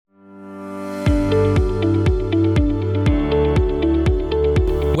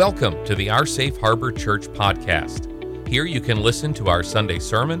Welcome to the Our Safe Harbor Church podcast. Here you can listen to our Sunday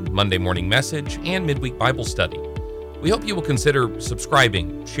sermon, Monday morning message, and midweek Bible study. We hope you will consider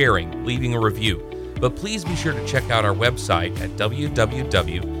subscribing, sharing, leaving a review, but please be sure to check out our website at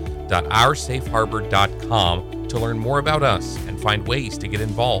www.oursafeharbor.com to learn more about us and find ways to get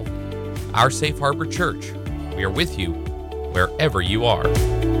involved. Our Safe Harbor Church, we are with you wherever you are.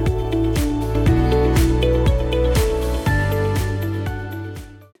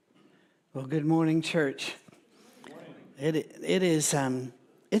 Well, good morning, church. It is.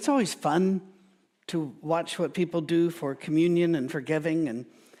 It's always fun to watch what people do for communion and for giving.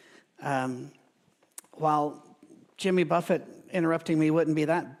 And while Jimmy Buffett interrupting me wouldn't be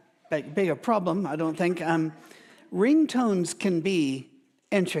that big a problem, I don't think. Ringtones can be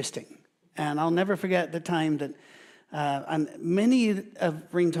interesting, and I'll never forget the time that many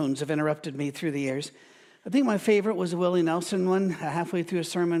of ringtones have interrupted me through the years. I think my favorite was a Willie Nelson one, halfway through a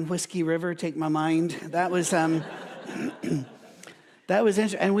sermon, Whiskey River, Take My Mind. That was that was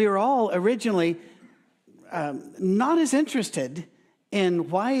interesting. And we were all originally not as interested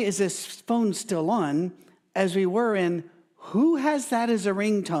in why is this phone still on as we were in who has that as a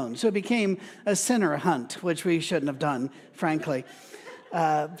ringtone. So it became a sinner hunt, which we shouldn't have done, frankly.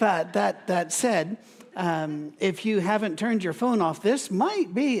 But that said, if you haven't turned your phone off, this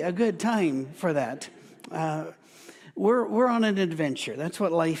might be a good time for that. We're on an adventure. That's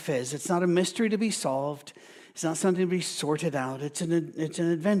what life is. It's not a mystery to be solved. It's not something to be sorted out. It's an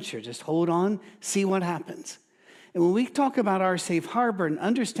adventure. Just hold on, see what happens. And when we talk about our safe harbor and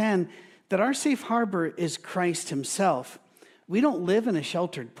understand that our safe harbor is Christ himself, we don't live in a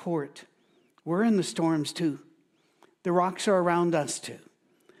sheltered port. We're in the storms too. The rocks are around us too.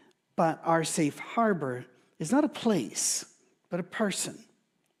 But our safe harbor is not a place, but a person.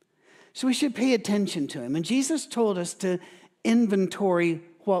 So we should pay attention to him. And Jesus told us to inventory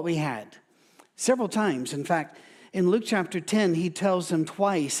what we had several times. In fact, in Luke chapter 10, he tells them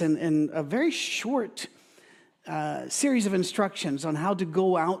twice in a very short series of instructions on how to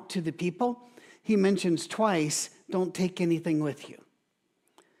go out to the people. He mentions twice, don't take anything with you.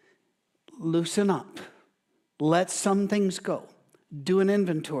 Loosen up. Let some things go. Do an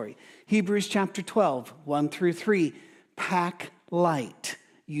inventory. Hebrews chapter 12, 1 through 3, pack light.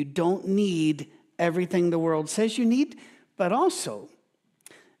 You don't need everything the world says you need, but also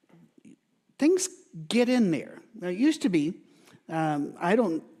things get in there. Now, it used to be,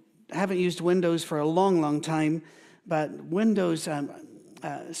 haven't used Windows for a long time, but Windows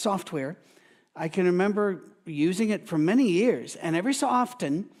software, I can remember using it for many years, and every so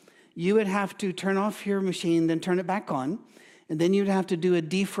often, you would have to turn off your machine, then turn it back on, and then you'd have to do a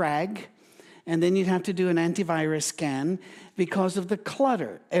defrag, and then you'd have to do an antivirus scan because of the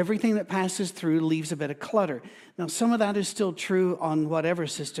clutter. Everything that passes through leaves a bit of clutter. Now, some of that is still true on whatever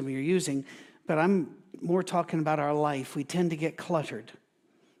system you're using, but I'm more talking about our life. We tend to get cluttered.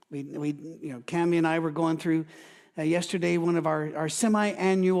 Cammie and I were going through yesterday one of our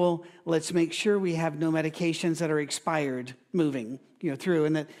semi-annual, let's make sure we have no medications that are expired moving through,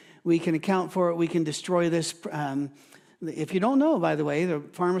 and that we can account for it, we can destroy this. If you don't know, by the way, the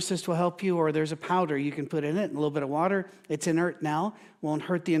pharmacist will help you, or there's a powder you can put in it, and a little bit of water. It's inert now, won't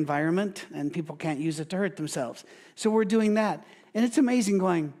hurt the environment, and people can't use it to hurt themselves. So we're doing that. And it's amazing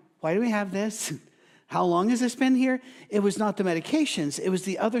going, why do we have this? How long has this been here? It was not the medications, it was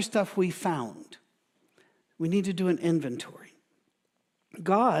the other stuff we found. We need to do an inventory.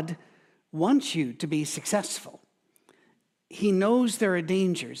 God wants you to be successful. He knows there are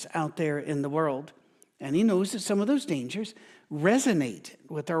dangers out there in the world. And he knows that some of those dangers resonate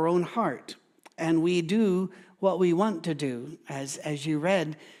with our own heart. And we do what we want to do, as you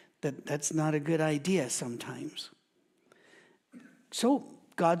read, that's not a good idea sometimes. So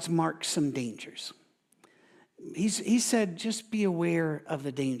God's marked some dangers. He said, just be aware of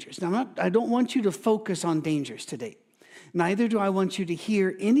the dangers. Now, I don't want you to focus on dangers today. Neither do I want you to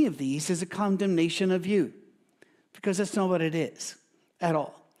hear any of these as a condemnation of you, because that's not what it is at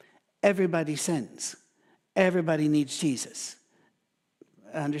all. Everybody sins. Everybody needs Jesus.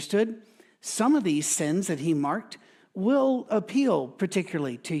 Understood? Some of these sins that he marked will appeal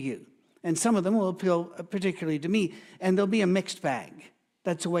particularly to you. And some of them will appeal particularly to me. And there'll be a mixed bag.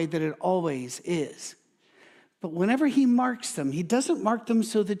 That's the way that it always is. But whenever he marks them, he doesn't mark them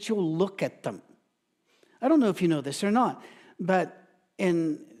so that you'll look at them. I don't know if you know this or not, but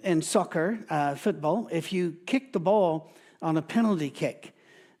in soccer, football, if you kick the ball on a penalty kick,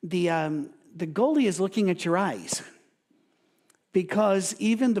 the goalie is looking at your eyes, because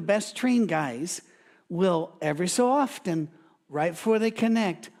even the best trained guys will every so often, right before they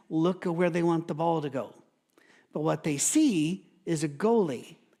connect, look at where they want the ball to go. But what they see is a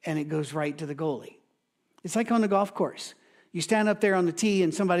goalie and it goes right to the goalie. It's like on the golf course. You stand up there on the tee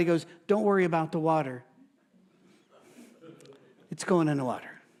and somebody goes, don't worry about the water. It's going in the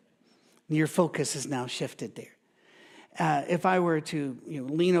water. Your focus is now shifted there. If I were to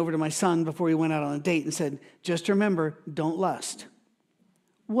lean over to my son before he went out on a date and said, just remember, don't lust.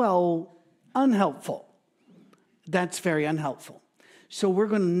 Well, unhelpful. That's very unhelpful. So we're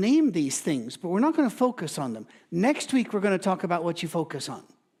going to name these things, but we're not going to focus on them. Next week, we're going to talk about what you focus on.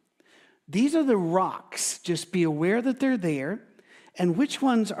 These are the rocks. Just be aware that they're there and which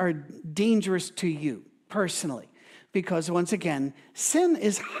ones are dangerous to you personally. Because once again, sin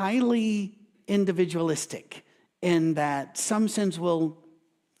is highly individualistic in that some sins will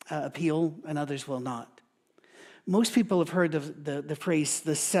appeal and others will not. Most people have heard of the phrase,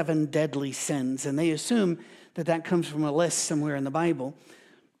 the 7 deadly sins, and they assume that comes from a list somewhere in the Bible.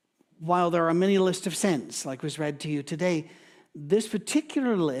 While there are many lists of sins, like was read to you today, this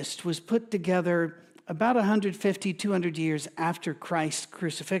particular list was put together about 150, 200 years after Christ's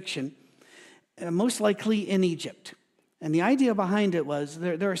crucifixion, most likely in Egypt. And the idea behind it was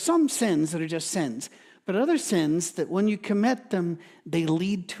there are some sins that are just sins, but other sins that when you commit them, they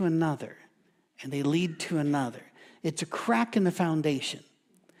lead to another, and they lead to another. It's a crack in the foundation.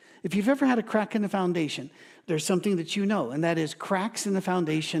 If you've ever had a crack in the foundation, there's something that you know, and that is cracks in the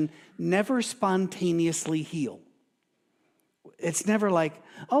foundation never spontaneously heal. It's never like,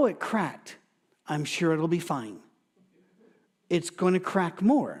 oh, it cracked. I'm sure it'll be fine. It's going to crack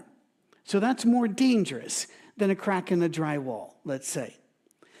more. So that's more dangerous than a crack in the drywall, let's say.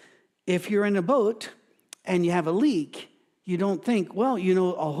 If you're in a boat and you have a leak, you don't think, well,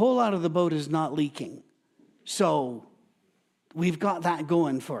 a whole lot of the boat is not leaking. So we've got that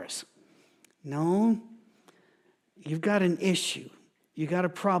going for us. No, you've got an issue. You got a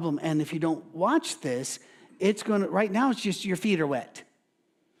problem. And if you don't watch this, right now it's just your feet are wet.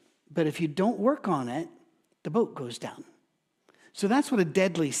 But if you don't work on it, the boat goes down. So that's what a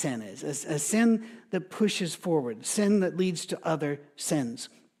deadly sin is, a sin that pushes forward, sin that leads to other sins.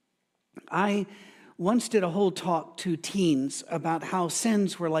 I once did a whole talk to teens about how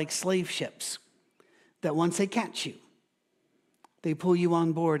sins were like slave ships, that once they catch you, they pull you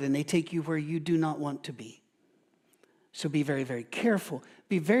on board and they take you where you do not want to be. So be very, very careful.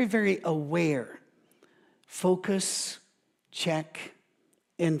 Be very, very aware. Focus, check,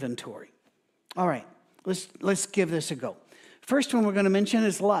 inventory. All right, let's give this a go. First one we're going to mention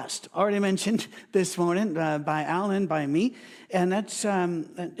is lust. Already mentioned this morning by Al and by me. And that's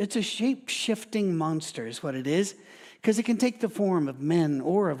it's a shape-shifting monster is what it is, because it can take the form of men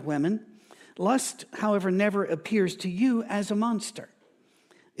or of women. Lust, however, never appears to you as a monster.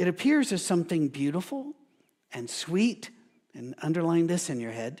 It appears as something beautiful and sweet, and underline this in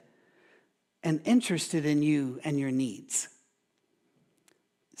your head, and interested in you and your needs.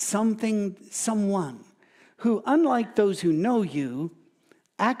 Someone who, unlike those who know you,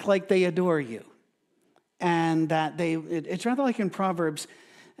 act like they adore you. And that it's rather like in Proverbs,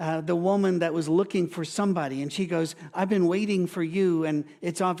 the woman that was looking for somebody, and she goes, I've been waiting for you, and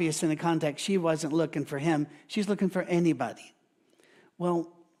it's obvious in the context, she wasn't looking for him, she's looking for anybody.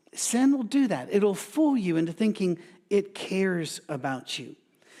 Well, sin will do that. It'll fool you into thinking it cares about you.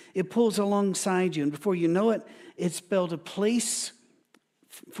 It pulls alongside you, and before you know it, it's built a place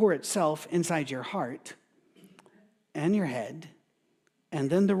for itself inside your heart and your head, and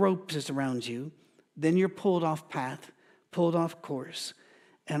then the rope is around you, then you're pulled off path, pulled off course,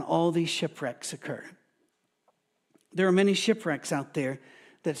 and all these shipwrecks occur. There are many shipwrecks out there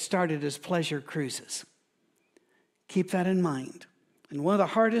that started as pleasure cruises. Keep that in mind. And one of the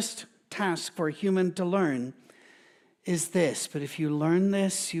hardest tasks for a human to learn is this, but if you learn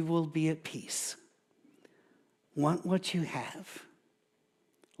this, you will be at peace. Want what you have,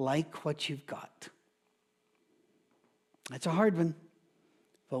 like what you've got. That's a hard one.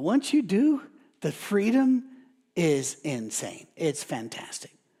 But once you do, the freedom is insane. It's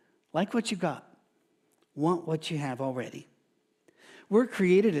fantastic. Like what you got. Want what you have already. We're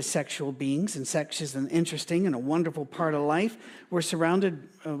created as sexual beings, and sex is an interesting and a wonderful part of life. We're surrounded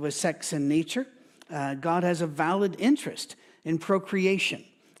with sex in nature. God has a valid interest in procreation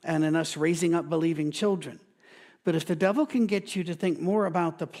and in us raising up believing children. But if the devil can get you to think more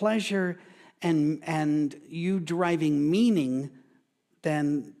about the pleasure and you deriving meaning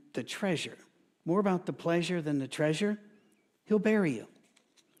than the treasure, more about the pleasure than the treasure, he'll bury you.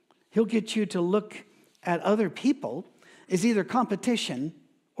 He'll get you to look at other people as either competition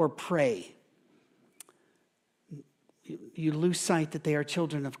or prey. You lose sight that they are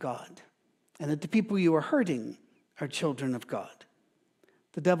children of God and that the people you are hurting are children of God.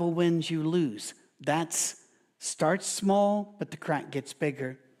 The devil wins, you lose. That starts small, but the crack gets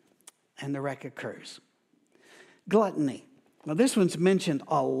bigger and the wreck occurs. Gluttony. Now, this one's mentioned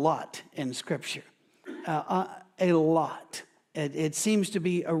a lot in Scripture. A lot. It seems to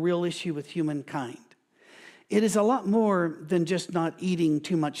be a real issue with humankind. It is a lot more than just not eating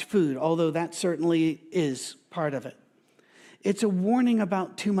too much food, although that certainly is part of it. It's a warning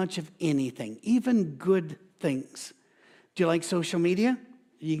about too much of anything, even good things. Do you like social media?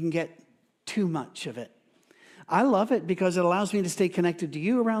 You can get too much of it. I love it because it allows me to stay connected to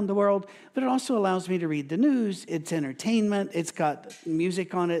you around the world, but it also allows me to read the news. It's entertainment. It's got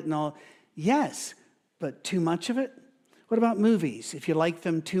music on it and all. Yes, but too much of it? What about movies? If you like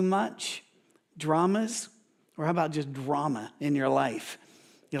them too much, dramas, or how about just drama in your life?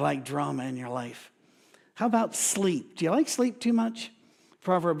 You like drama in your life. How about sleep? Do you like sleep too much?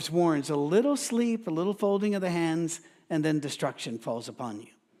 Proverbs warns, a little sleep, a little folding of the hands, and then destruction falls upon you.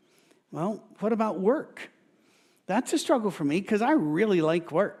 Well, what about work? That's a struggle for me because I really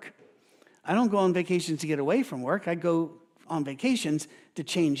like work. I don't go on vacations to get away from work. I go on vacations to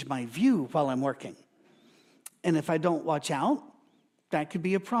change my view while I'm working. And if I don't watch out, that could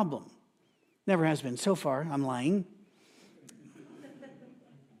be a problem. Never has been so far. I'm lying.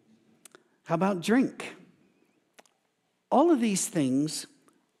 How about drink? All of these things,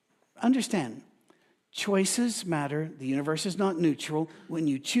 understand, choices matter. The universe is not neutral. When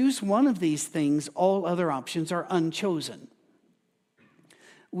you choose one of these things, all other options are unchosen.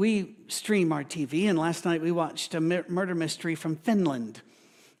 We stream our TV, and last night we watched a murder mystery from Finland.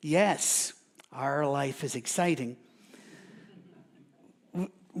 Yes, our life is exciting.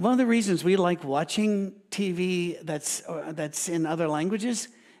 One of the reasons we like watching TV that's in other languages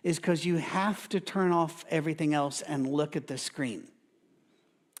is because you have to turn off everything else and look at the screen.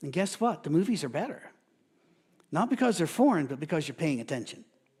 And guess what? The movies are better. Not because they're foreign, but because you're paying attention.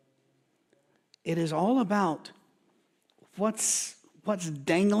 It is all about what's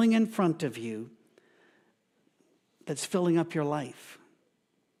dangling in front of you that's filling up your life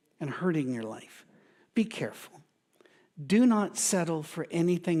and hurting your life. Be careful. Do not settle for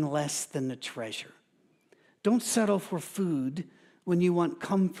anything less than the treasure. Don't settle for food when you want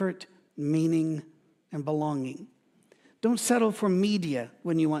comfort, meaning, and belonging. Don't settle for media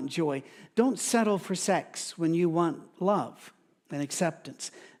when you want joy. Don't settle for sex when you want love and acceptance.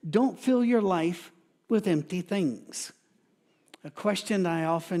 Don't fill your life with empty things. A question I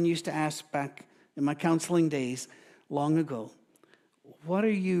often used to ask back in my counseling days long ago, what are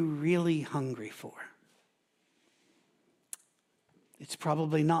you really hungry for? It's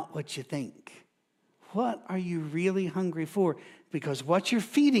probably not what you think. What are you really hungry for? Because what you're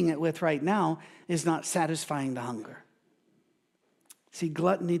feeding it with right now is not satisfying the hunger. See,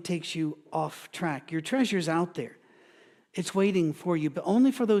 gluttony takes you off track. Your treasure's out there. It's waiting for you, but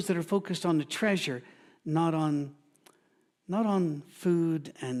only for those that are focused on the treasure, not on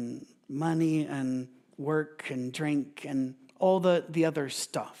food and money and work and drink and all the other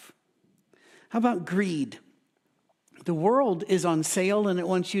stuff. How about greed? The world is on sale and it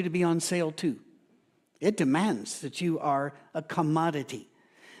wants you to be on sale too. It demands that you are a commodity,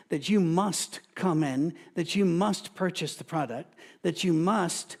 that you must come in, that you must purchase the product, that you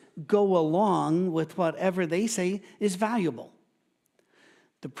must go along with whatever they say is valuable.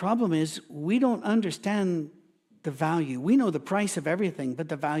 The problem is we don't understand the value. We know the price of everything, but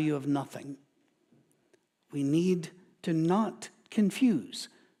the value of nothing. We need to not confuse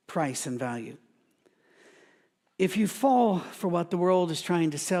price and value. If you fall for what the world is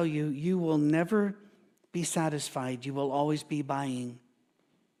trying to sell you, you will never be satisfied. You will always be buying.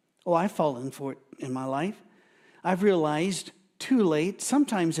 Oh, I've fallen for it in my life. I've realized too late,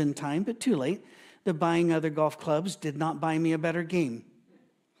 sometimes in time, but too late, that buying other golf clubs did not buy me a better game,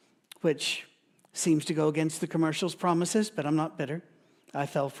 which seems to go against the commercial's promises, but I'm not bitter. I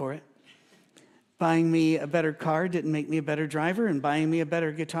fell for it. Buying me a better car didn't make me a better driver, and buying me a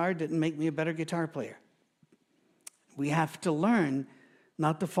better guitar didn't make me a better guitar player. We have to learn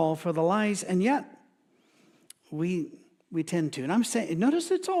not to fall for the lies, and yet we tend to. And I'm saying,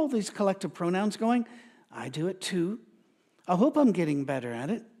 notice it's all these collective pronouns going. I do it too. I hope I'm getting better at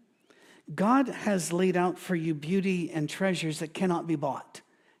it. God has laid out for you beauty and treasures that cannot be bought.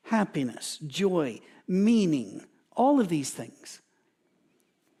 Happiness, joy, meaning, all of these things.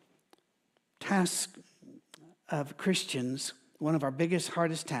 Task of Christians, one of our biggest,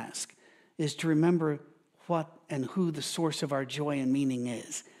 hardest tasks, is to remember what and who the source of our joy and meaning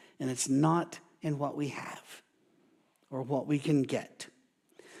is. And it's not in what we have or what we can get.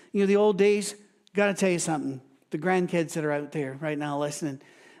 You know, the old days, got to tell you something. The grandkids that are out there right now listening,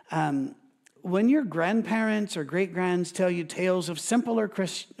 when your grandparents or great-grands tell you tales of simpler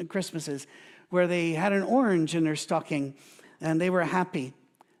Christmases where they had an orange in their stocking and they were happy,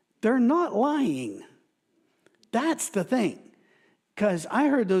 they're not lying. That's the thing. Because I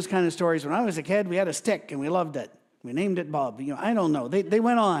heard those kind of stories when I was a kid. We had a stick and we loved it. We named it Bob. I don't know. They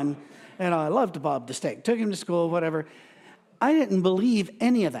went on, and I loved Bob the stick. Took him to school, whatever. I didn't believe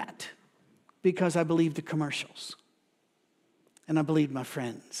any of that because I believed the commercials. And I believed my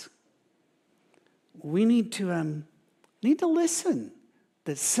friends. We need to listen.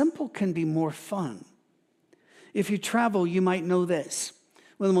 That simple can be more fun. If you travel, you might know this.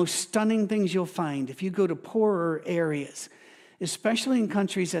 One of the most stunning things you'll find if you go to poorer areas, especially in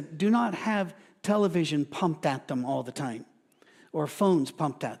countries that do not have television pumped at them all the time, or phones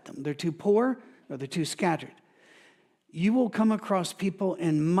pumped at them. They're too poor or they're too scattered. You will come across people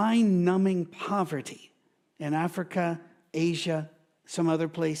in mind-numbing poverty in Africa, Asia, some other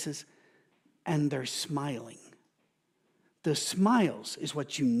places, and they're smiling. The smiles is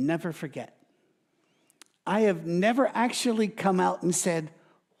what you never forget. I have never actually come out and said,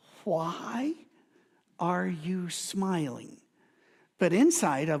 "Why are you smiling?" But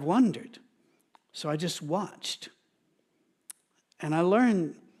inside, I've wondered. So I just watched. And I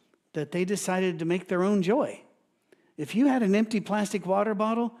learned that they decided to make their own joy. If you had an empty plastic water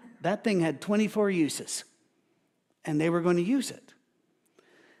bottle, that thing had 24 uses. And they were going to use it.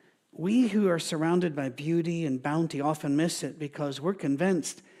 We who are surrounded by beauty and bounty often miss it because we're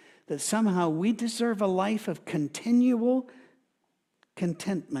convinced that somehow we deserve a life of continual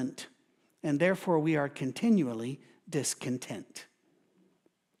contentment, and therefore we are continually discontent.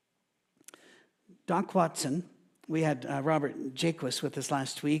 Doc Watson, we had Robert Jaquist with us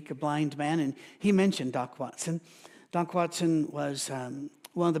last week, a blind man, and he mentioned Doc Watson. Doc Watson was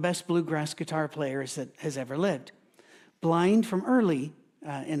one of the best bluegrass guitar players that has ever lived. Blind from early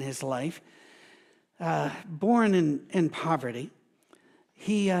in his life, born in poverty.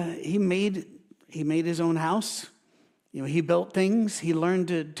 He made his own house. He built things. He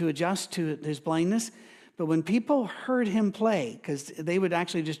learned to adjust to his blindness. But when people heard him play, because they would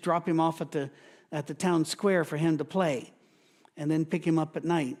actually just drop him off at the town square for him to play, and then pick him up at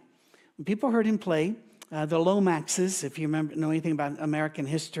night. When people heard him play, the Lomaxes, if you know anything about American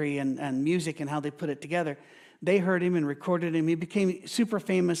history and music and how they put it together, they heard him and recorded him. He became super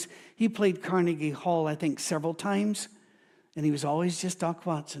famous. He played Carnegie Hall, I think, several times, and he was always just Doc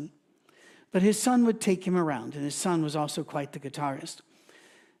Watson. But his son would take him around, and his son was also quite the guitarist.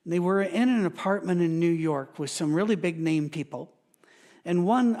 They were in an apartment in New York with some really big name people. And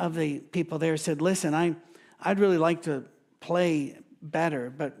one of the people there said, "Listen, I'd really like to play better,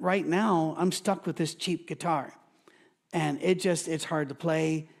 but right now I'm stuck with this cheap guitar. And it's hard to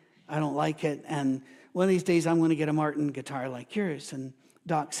play. I don't like it. And one of these days I'm going to get a Martin guitar like yours." And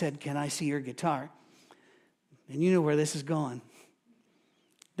Doc said, "Can I see your guitar?" And you know where this is going.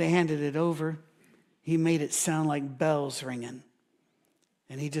 They handed it over. He made it sound like bells ringing.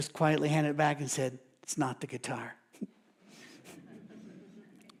 And he just quietly handed it back and said, "It's not the guitar."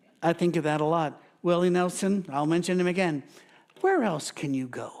 I think of that a lot. Willie Nelson, I'll mention him again. Where else can you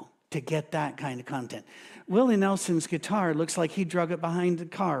go to get that kind of content? Willie Nelson's guitar looks like he drug it behind the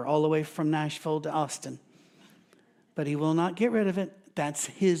car all the way from Nashville to Austin. But he will not get rid of it. That's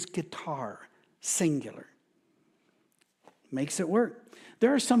his guitar, singular. Makes it work.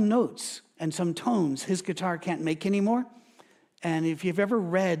 There are some notes and some tones his guitar can't make anymore. And if you've ever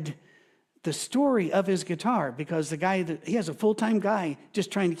read the story of his guitar, because he has a full-time guy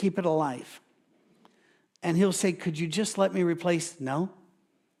just trying to keep it alive. And he'll say, "Could you just let me replace?" No.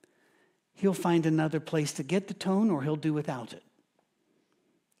 He'll find another place to get the tone, or he'll do without it.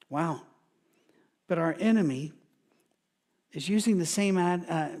 Wow. But our enemy is using the same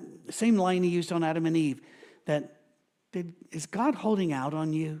line he used on Adam and Eve, is God holding out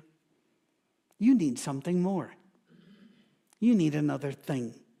on you? You need something more. You need another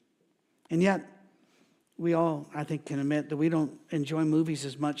thing. And yet, we all, I think, can admit that we don't enjoy movies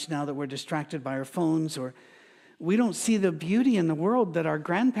as much now that we're distracted by our phones, or we don't see the beauty in the world that our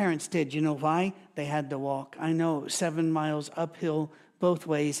grandparents did. You know why? They had to walk, 7 miles uphill both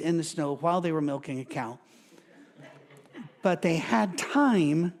ways in the snow while they were milking a cow. But they had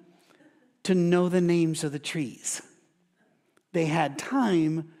time to know the names of the trees. They had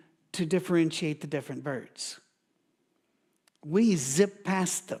time to differentiate the different birds. We zip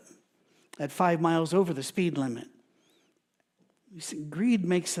past them at 5 miles over the speed limit. You see, greed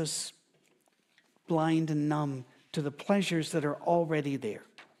makes us blind and numb to the pleasures that are already there.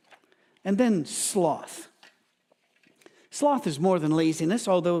 And then sloth. Sloth is more than laziness,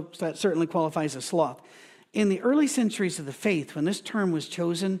 although that certainly qualifies as sloth. In the early centuries of the faith, when this term was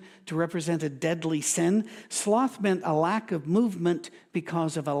chosen to represent a deadly sin, sloth meant a lack of movement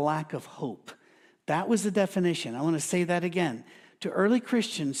because of a lack of hope. That was the definition. I want to say that again. To early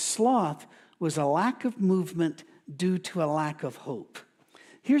Christians, sloth was a lack of movement due to a lack of hope.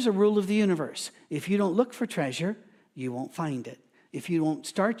 Here's a rule of the universe. If you don't look for treasure, you won't find it. If you won't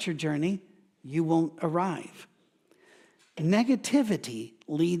start your journey, you won't arrive. Negativity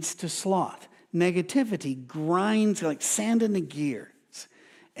leads to sloth. Negativity grinds like sand in the gears,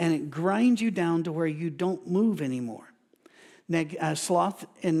 and it grinds you down to where you don't move anymore. Sloth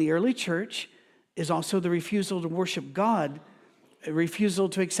in the early church is also the refusal to worship God, a refusal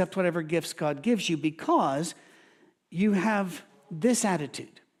to accept whatever gifts God gives you, because you have this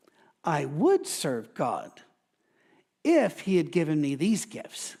attitude: I would serve God if he had given me these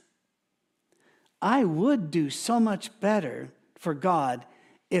gifts. I would do so much better for God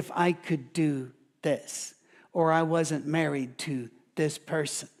if I could do this, or I wasn't married to this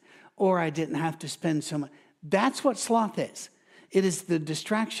person, or I didn't have to spend so much. That's what sloth is. It is the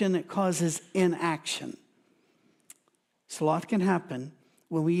distraction that causes inaction. Sloth can happen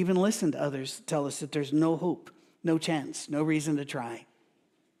when we even listen to others tell us that there's no hope, no chance, no reason to try.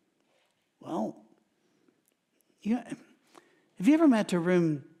 Well, have you ever met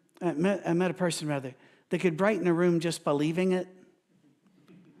a person that could brighten a room just by leaving it?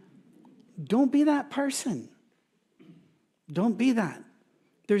 Don't be that person. Don't be that.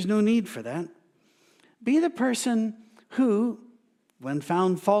 There's no need for that. Be the person who, when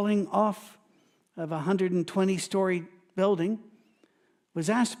found falling off of a 120-story building, was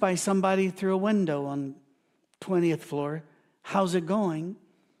asked by somebody through a window on 20th floor, how's it going?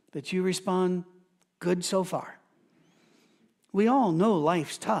 That you respond, good so far. We all know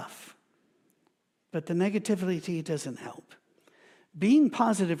life's tough, but the negativity doesn't help. Being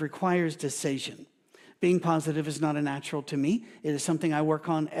positive requires decision. Being positive is not a natural to me. It is something I work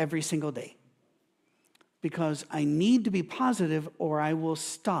on every single day, because I need to be positive or I will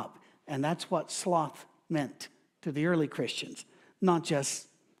stop. And that's what sloth meant to the early Christians, not just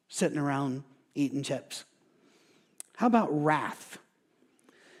sitting around eating chips. How about wrath?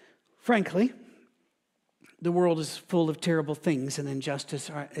 Frankly, the world is full of terrible things, and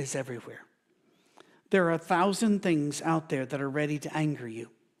injustice is everywhere. There are 1,000 things out there that are ready to anger you,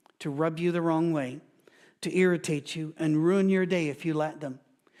 to rub you the wrong way, to irritate you and ruin your day if you let them.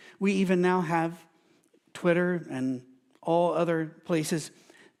 We even now have Twitter and all other places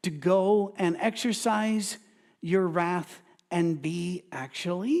to go and exercise your wrath and be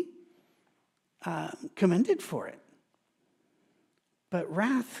actually commended for it. But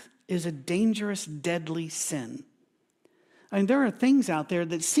wrath is a dangerous, deadly sin. I mean, there are things out there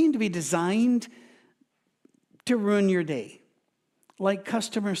that seem to be designed to ruin your day, like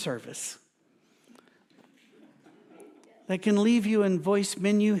customer service, that can leave you in voice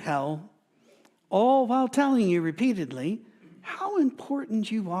menu hell, all while telling you repeatedly how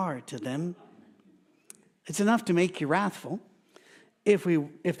important you are to them. It's enough to make you wrathful. If we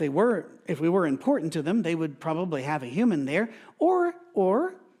were important to them, they would probably have a human there,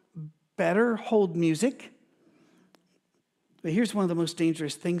 or better, hold music. But here's one of the most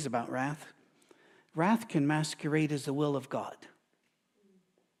dangerous things about wrath. Wrath can masquerade as the will of God,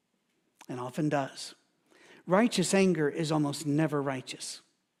 and often does. Righteous anger is almost never righteous.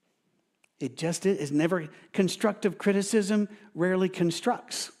 It just is never. Constructive criticism rarely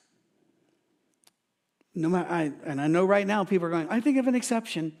constructs. No matter, and I know right now people are going, I think of an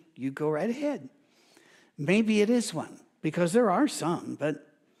exception. You go right ahead. Maybe it is one, because there are some, but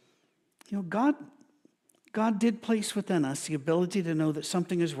God did place within us the ability to know that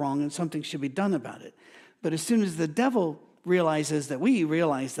something is wrong and something should be done about it. But as soon as the devil realizes that we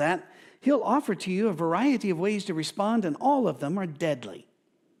realize that, he'll offer to you a variety of ways to respond, and all of them are deadly.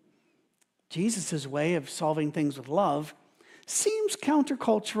 Jesus' way of solving things with love seems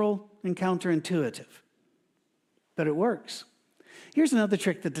countercultural and counterintuitive, but it works. Here's another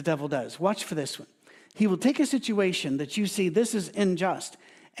trick that the devil does. Watch for this one. He will take a situation that you see this is unjust,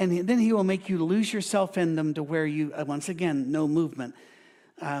 and then he will make you lose yourself in them to where you, once again, no movement.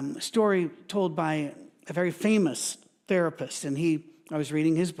 Story told by a very famous therapist, and I was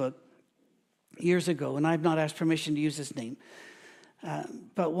reading his book years ago, and I've not asked permission to use his name.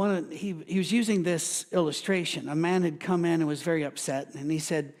 But he was using this illustration. A man had come in and was very upset, and he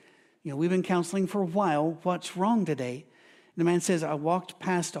said, we've been counseling for a while. What's wrong today? And the man says, I walked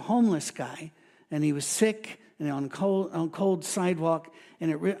past a homeless guy, and he was sick and on cold sidewalk,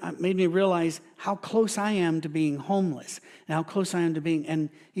 and it made me realize how close I am to being homeless and how close I am to being, and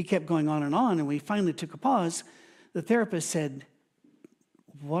he kept going on, and we finally took a pause. The therapist said,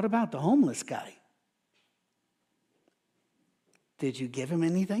 what about the homeless guy? Did you give him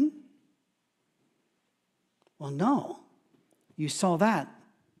anything? Well, no. You saw that,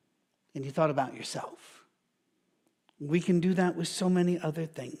 and you thought about yourself. We can do that with so many other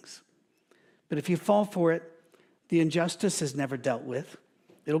things. But if you fall for it, the injustice is never dealt with.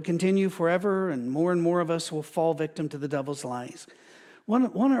 It'll continue forever, and more of us will fall victim to the devil's lies.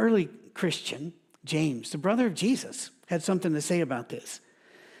 One early Christian, James, the brother of Jesus, had something to say about this.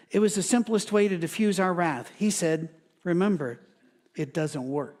 It was the simplest way to diffuse our wrath. He said, remember, it doesn't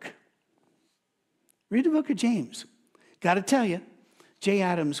work. Read the book of James. Got to tell you, Jay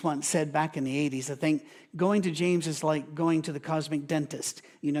Adams once said back in the 80s, I think, going to James is like going to the cosmic dentist.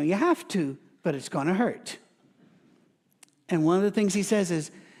 You know, you have to, but it's going to hurt. And one of the things he says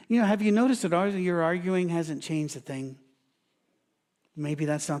is, have you noticed that your arguing hasn't changed a thing? Maybe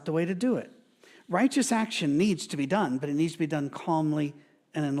that's not the way to do it. Righteous action needs to be done, but it needs to be done calmly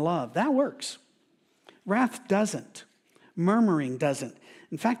and in love. That works. Wrath doesn't. Murmuring doesn't.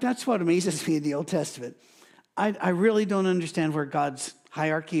 In fact, that's what amazes me in the Old Testament. I really don't understand where God's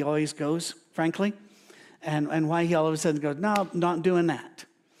hierarchy always goes, frankly, and why he all of a sudden goes, no, not doing that.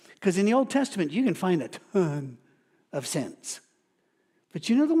 Because in the Old Testament, you can find a ton of sins. But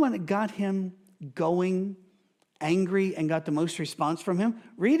you know the one that got him going angry and got the most response from him?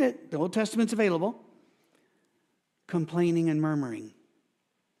 Read it. The Old Testament's available. Complaining and murmuring.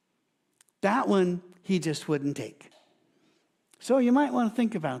 That one he just wouldn't take. So you might want to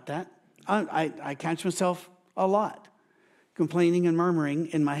think about that. I catch myself a lot complaining and murmuring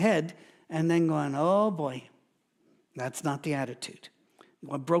in my head and then going, oh boy, that's not the attitude.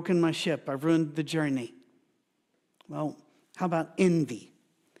 I've broken my ship. I've ruined the journey. Well, how about envy?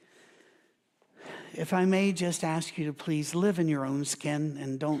 If I may just ask you to please live in your own skin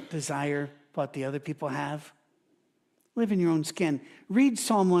and don't desire what the other people have. Live in your own skin. Read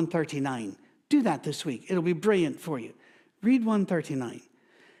Psalm 139. Do that this week. It'll be brilliant for you. Read 139.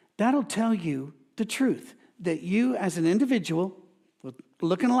 That'll tell you the truth, that you as an individual,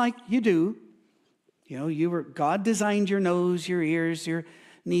 looking like you do, God designed your nose, your ears, your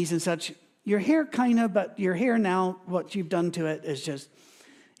knees and such. Your hair kind of, but your hair now, what you've done to it is just,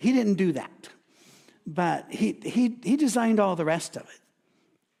 he didn't do that. But he designed all the rest of it.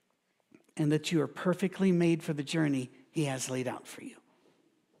 And that you are perfectly made for the journey he has laid out for you.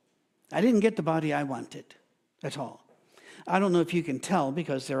 I didn't get the body I wanted at all. I don't know if you can tell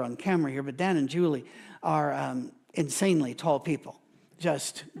because they're on camera here, but Dan and Julie are insanely tall people.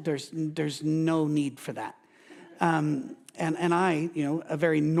 Just, there's no need for that. And I, a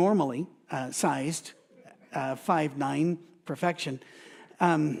very normally sized 5'9", perfection.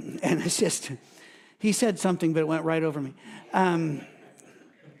 And it's just, he said something, but it went right over me.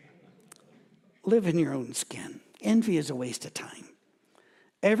 Live in your own skin. Envy is a waste of time.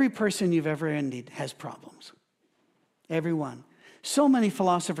 Every person you've ever envied has problems. Everyone. So many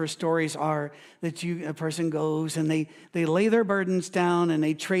philosopher stories are that a person goes and they lay their burdens down and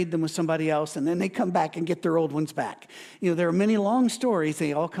they trade them with somebody else and then they come back and get their old ones back. There are many long stories.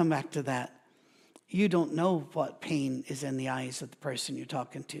 They all come back to that. You don't know what pain is in the eyes of the person you're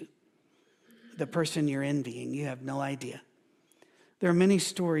talking to. The person you're envying. You have no idea. There are many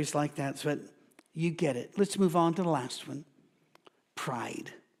stories like that, but you get it. Let's move on to the last one.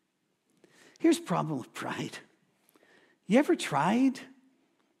 Pride. Here's the problem with pride. Have you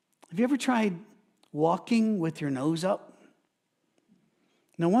ever tried walking with your nose up?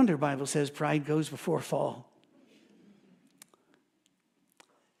 No wonder the Bible says pride goes before a fall.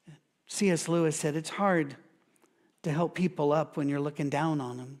 C.S. Lewis said it's hard to help people up when you're looking down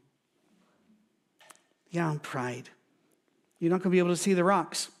on them. Yeah, pride. You're not going to be able to see the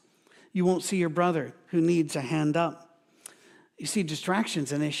rocks. You won't see your brother who needs a hand up. You see,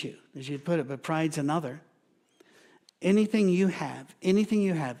 distraction's an issue, as you put it, but pride's another. Anything you have,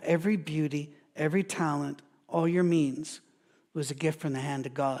 every beauty, every talent, all your means was a gift from the hand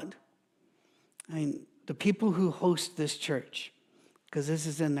of God. The people who host this church, because this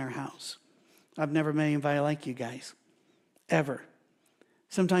is in their house, I've never met anybody like you guys, ever.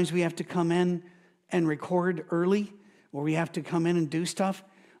 Sometimes we have to come in and record early, or we have to come in and do stuff.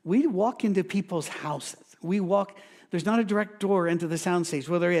 We walk into people's houses. There's not a direct door into the soundstage.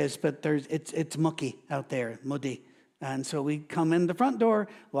 Well, there is, but it's mucky out there, muddy. And so we come in the front door,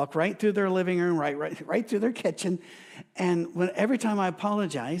 walk right through their living room, right through their kitchen. And every time I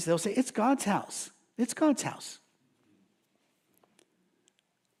apologize, they'll say, it's God's house. It's God's house.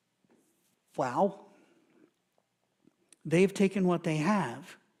 Wow. They've taken what they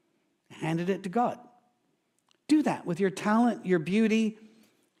have, handed it to God. Do that with your talent, your beauty,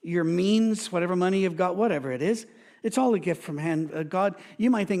 your means, whatever money you've got, whatever it is. It's all a gift from God.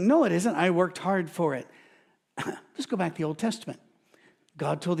 You might think, no, it isn't. I worked hard for it. Let's go back to the Old Testament.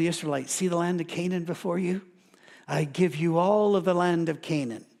 God told the Israelites, see the land of Canaan before you? I give you all of the land of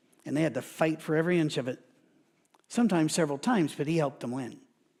Canaan. And they had to fight for every inch of it. sometimes several times, but he helped them win.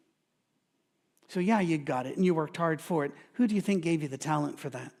 So yeah, you got it, and you worked hard for it. Who do you think gave you the talent for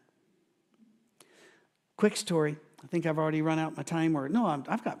that? Quick story. I think I've already run out my time, or no,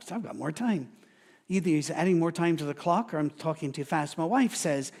 I've got more time. Either he's adding more time to the clock, or I'm talking too fast. My wife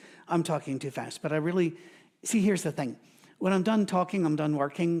says I'm talking too fast, but I really, see, here's the thing. When I'm done talking, I'm done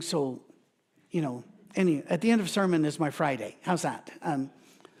working. So, at the end of sermon is my Friday. How's that?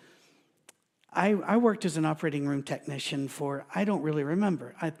 I worked as an operating room technician for, I don't really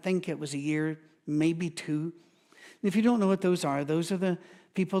remember. I think it was a year, maybe two. And if you don't know what those are the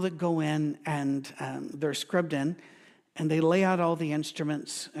people that go in and they're scrubbed in, and they lay out all the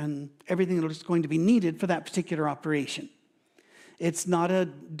instruments and everything that's going to be needed for that particular operation. It's not a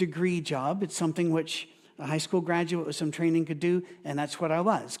degree job. It's something which a high school graduate with some training could do, and that's what I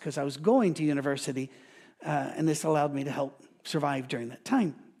was, because I was going to university, and this allowed me to help survive during that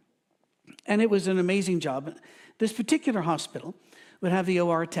time. And it was an amazing job. This particular hospital would have the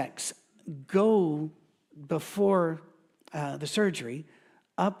OR techs go before the surgery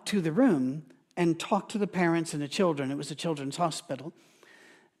up to the room and talk to the parents and the children. It was a children's hospital.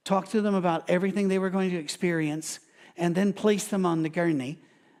 Talk to them about everything they were going to experience, and then place them on the gurney,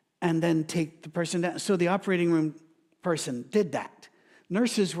 and then take the person down. So the operating room person did that.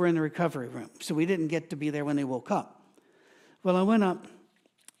 Nurses were in the recovery room, so we didn't get to be there when they woke up. Well, I went up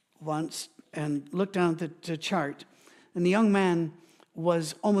once and looked down at the chart, and the young man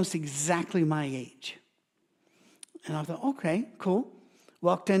was almost exactly my age. And I thought, okay, cool.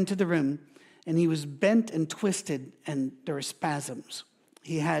 Walked into the room, and he was bent and twisted, and there were spasms.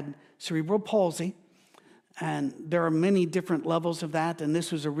 He had cerebral palsy, and there are many different levels of that, and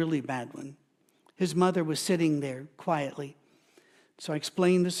this was a really bad one. His mother was sitting there quietly. So I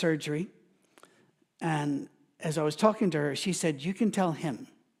explained the surgery, and as I was talking to her, she said, "You can tell him."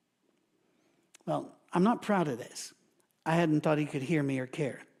 Well, I'm not proud of this. I hadn't thought he could hear me or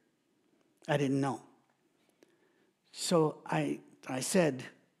care. I didn't know. So I said,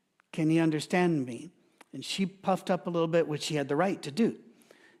 "Can he understand me?" And she puffed up a little bit, which she had the right to do.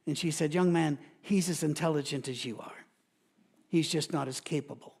 And she said, "Young man, he's as intelligent as you are. He's just not as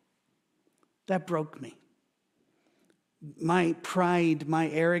capable." That broke me. My pride, my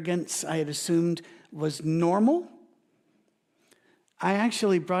arrogance, I had assumed was normal. I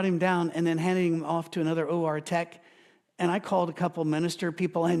actually brought him down and then handed him off to another OR tech. And I called a couple minister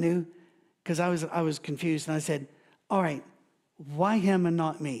people I knew, because I was confused. And I said, "All right, why him and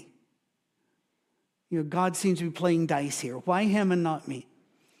not me? God seems to be playing dice here. Why him and not me?"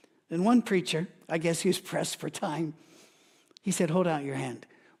 And one preacher, I guess he was pressed for time, he said, "Hold out your hand.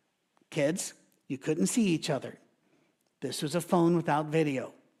 Kids, you couldn't see each other. This was a phone without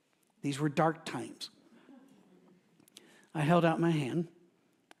video. These were dark times." I held out my hand,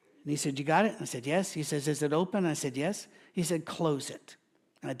 and he said, "You got it?" I said, "Yes." He says, "Is it open?" I said, "Yes." He said, "Close it."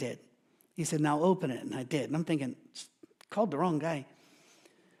 I did. He said, "Now open it." And I did. And I'm thinking, called the wrong guy.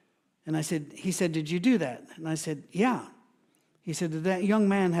 And he said, "Did you do that?" And I said, "Yeah." He said, "Did that young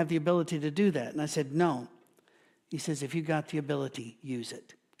man have the ability to do that?" And I said, "No." He says, "If you got the ability, use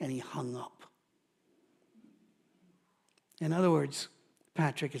it." And he hung up. In other words,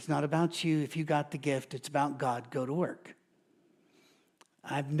 Patrick, it's not about you. If you got the gift, it's about God. Go to work.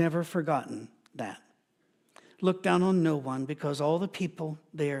 I've never forgotten that. Look down on no one, because all the people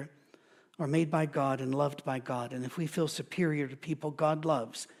there are made by God and loved by God. And if we feel superior to people God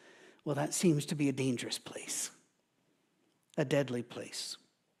loves, well, that seems to be a dangerous place, a deadly place.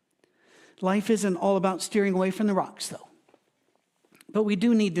 Life isn't all about steering away from the rocks, though. But we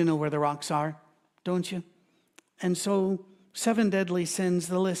do need to know where the rocks are, don't you? And so 7 deadly sins,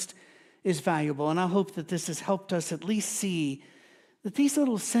 the list is valuable. And I hope that this has helped us at least see that these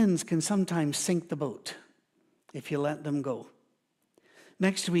little sins can sometimes sink the boat if you let them go.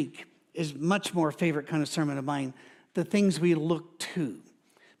 Next week is much more a favorite kind of sermon of mine, the things we look to.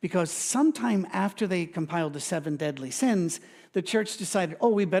 Because sometime after they compiled the 7 deadly sins, the church decided,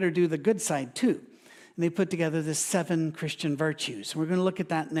 we better do the good side too. And they put together the 7 Christian virtues. We're going to look at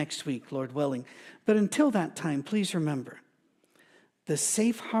that next week, Lord willing. But until that time, please remember, the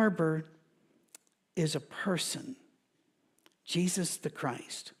safe harbor is a person, Jesus the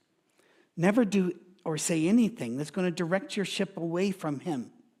Christ. Never do or say anything that's going to direct your ship away from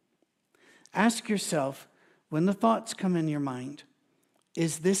him. Ask yourself, when the thoughts come in your mind,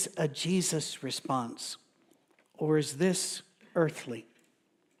 is this a Jesus response, or is this earthly?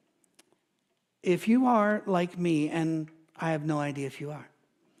 If you are like me, and I have no idea if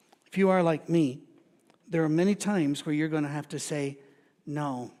you are like me, there are many times where you're going to have to say,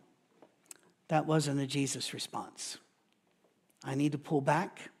 no, that wasn't a Jesus response. I need to pull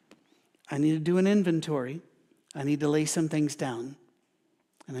back. I need to do an inventory. I need to lay some things down,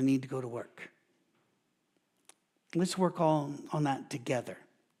 and I need to go to work. Let's work all on that together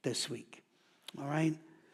this week. All right?